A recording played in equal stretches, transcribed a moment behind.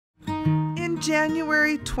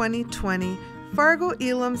January 2020, Fargo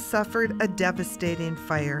Elim suffered a devastating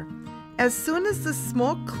fire. As soon as the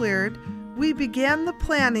smoke cleared, we began the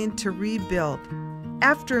planning to rebuild.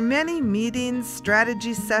 After many meetings,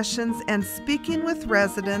 strategy sessions, and speaking with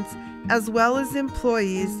residents as well as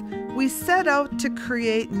employees, we set out to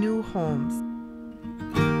create new homes.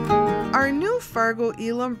 Our new Fargo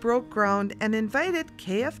Elim broke ground and invited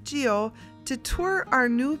KFGO to tour our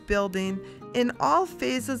new building in all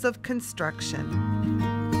phases of construction.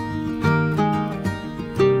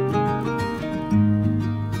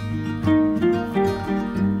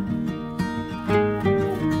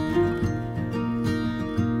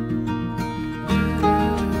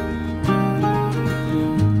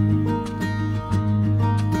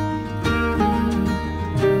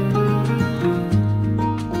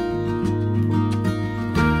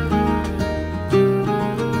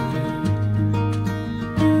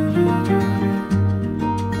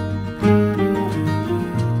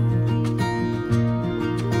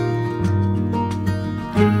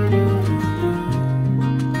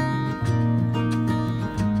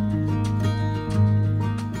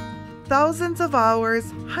 Thousands of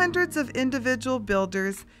hours, hundreds of individual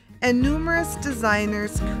builders, and numerous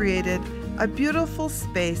designers created a beautiful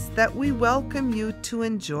space that we welcome you to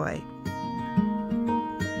enjoy.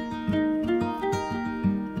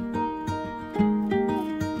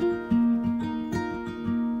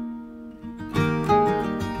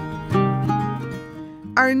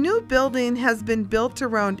 Our new building has been built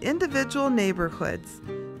around individual neighborhoods.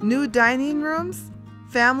 New dining rooms,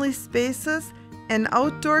 family spaces, and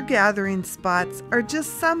outdoor gathering spots are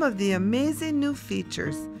just some of the amazing new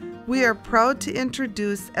features we are proud to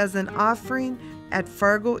introduce as an offering at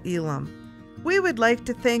Fargo Elim. We would like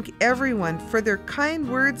to thank everyone for their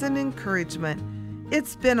kind words and encouragement.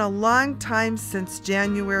 It's been a long time since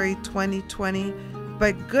January 2020,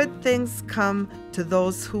 but good things come to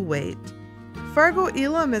those who wait. Fargo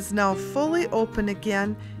Elim is now fully open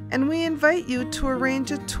again, and we invite you to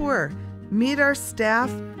arrange a tour, meet our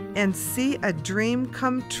staff, and see a dream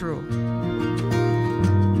come true.